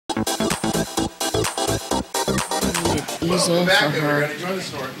diesel for her.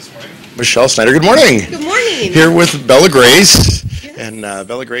 Michelle Snider, good morning. Good morning. Here with Bella Grace. Yes. And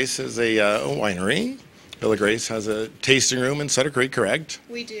Bella Grace is a winery. Bella Grace has a tasting room in Sutter Creek, correct?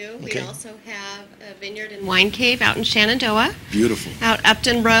 We do. Okay. We also have a vineyard and wine cave out in Shenandoah. Beautiful. Out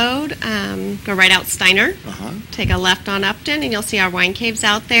Upton Road. Go right out Steiner. Take a left on Upton, and you'll see our wine caves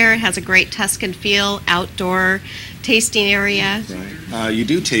out there. It has a great Tuscan feel, outdoor tasting area. Right. You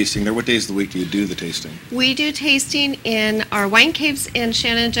do tasting there. What days of the week do you do the tasting? We do tasting in our wine caves in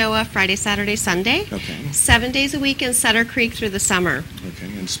Shenandoah Friday, Saturday, Sunday. Okay. 7 days a week in Sutter Creek through the summer. Okay.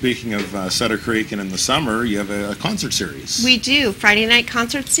 And speaking of Sutter Creek and in the summer, you have a concert series. We do. Friday night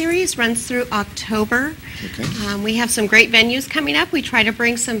concert series runs through October. Okay. We have some great venues coming up. We try to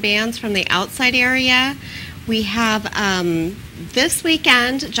bring some bands from the outside area. We have this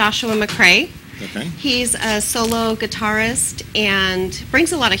weekend Joshua McCrae. Okay. He's a solo guitarist and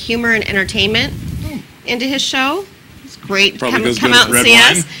brings a lot of humor and entertainment into his show. It's great. Probably Come out and see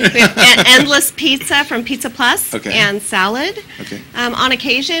us. We have endless pizza from Pizza Plus and salad. Okay. On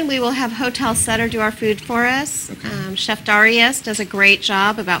occasion, we will have Hotel Sutter do our food for us. Okay. Chef Darius does a great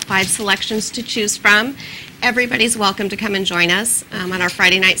job, about 5 selections to choose from. Everybody's welcome to come and join us on our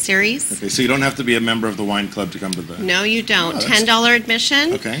Friday night series. Okay, so you don't have to be a member of the wine club to come to the... No, you don't. $10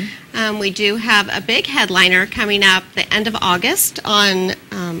 admission. Okay. We do have a big headliner coming up the end of August on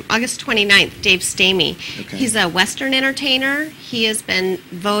August 29th, Dave Stamey. Okay. He's a Western entertainer. He has been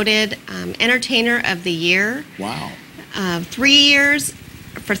voted Entertainer of the Year. Wow. 3 years.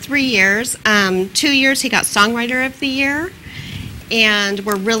 For 3 years. 2 years he got Songwriter of the Year. And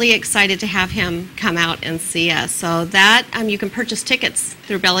we're really excited to have him come out and see us. So that, you can purchase tickets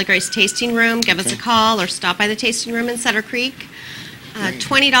through Bella Grace Tasting Room. Give us a call or stop by the tasting room in Sutter Creek.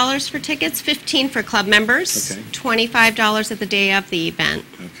 $20 for tickets, $15 for club members, $25 at the day of the event.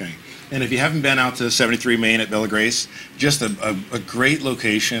 Okay. And if you haven't been out to 73 Main at Bella Grace, just a great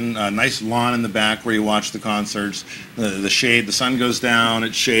location, a nice lawn in the back where you watch the concerts, the shade, the sun goes down,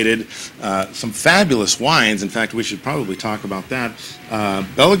 it's shaded, some fabulous wines. In fact, we should probably talk about that.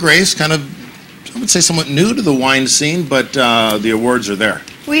 Bella Grace, kind of, I would say somewhat new to the wine scene, but the awards are there.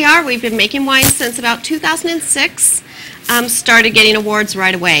 We are. We've been making wine since about 2006. Started getting awards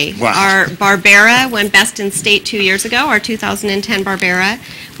right away. Wow. Our Barbera won Best in State 2 years ago, our 2010 Barbera.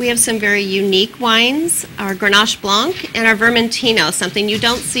 We have some very unique wines, our Grenache Blanc and our Vermentino, something you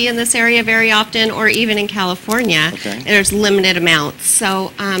don't see in this area very often or even in California. Okay. And there's limited amounts.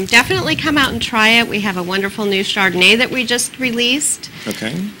 So definitely come out and try it. We have a wonderful new Chardonnay that we just released.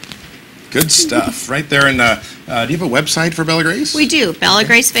 Okay. Good stuff. Right there. And do you have a website for Bella Grace? We do,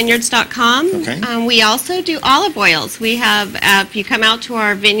 bellagracevineyards.com. Okay. We also do olive oils. We have, if you come out to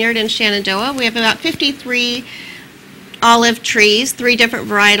our vineyard in Shenandoah, we have about 53 olive trees, 3 different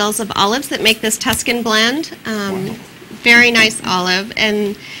varietals of olives that make this Tuscan blend. Wow. Very nice olive.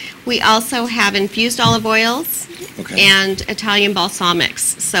 And we also have infused olive oils and Italian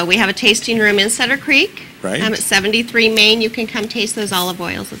balsamics. So we have a tasting room in Sutter Creek. Right. At 73 Main, you can come taste those olive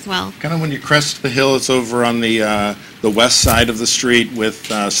oils as well. Kind of when you crest the hill, it's over on the west side of the street with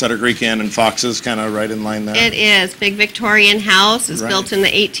Sutter Creek Inn and Fox's, kind of right in line there. It is. Big Victorian house. It's built in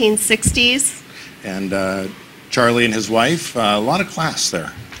the 1860s. And Charlie and his wife, a lot of class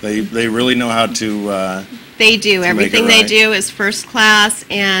there. They really know how to... They do. Everything they do is first class,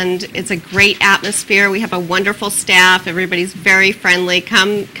 and it's a great atmosphere. We have a wonderful staff. Everybody's very friendly.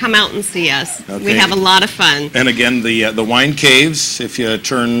 Come out and see us. Okay. We have a lot of fun. And again, the wine caves, if you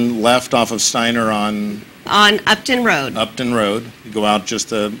turn left off of Steiner on Upton Road. Upton Road, you go out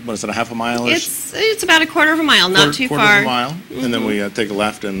just what is it, a half a mile? It's about a quarter of a mile, not too far. Quarter of a mile, and then we take a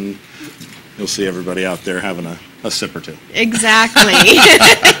left, and you'll see everybody out there having a sip or two. Exactly.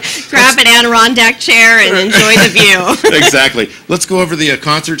 Grab an Adirondack chair and enjoy the view. Exactly. Let's go over the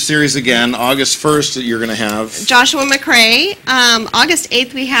concert series again. August 1st, you're going to have... Joshua McCrae. August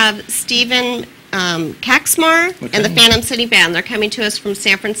 8th, we have Stephen Kaxmar and the Phantom City Band. They're coming to us from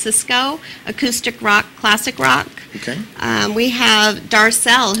San Francisco. Acoustic rock, classic rock. Okay. We have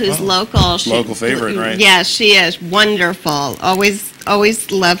Darcel, who's local. Local favorite, right? Yes, she is wonderful.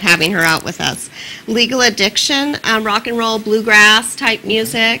 Always love having her out with us. Legal Addiction, rock and roll, bluegrass type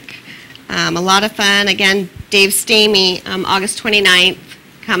music. A lot of fun. Again, Dave Stamey, August 29th.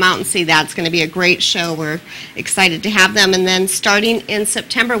 Come out and see that. It's going to be a great show. We're excited to have them. And then starting in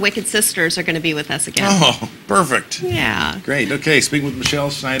September, Wicked Sisters are going to be with us again. Oh, perfect. Yeah. Great. Okay, speaking with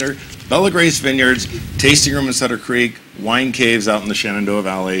Michelle Snider, Bella Grace Vineyards, tasting room in Sutter Creek, wine caves out in the Shenandoah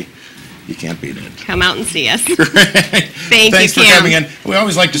Valley. You can't beat it. Come out and see us. Great. Thanks for coming in. We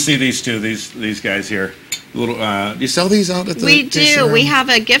always like to see these two, these guys here. Little. Do you sell these out at the? We tasting do. room? We have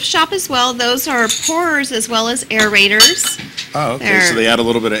a gift shop as well. Those are pourers as well as aerators. Oh, okay. So they add a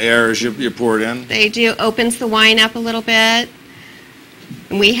little bit of air as you pour it in. They do. Opens the wine up a little bit.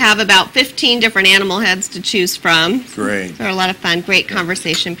 And we have about 15 different animal heads to choose from. Great. They're a lot of fun. Great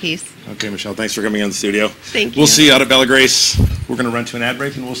conversation piece. Okay, Michelle, thanks for coming in the studio. Thank you. We'll see you out at Bella Grace. We're going to run to an ad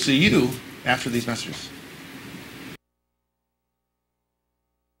break, and we'll see you after these messages.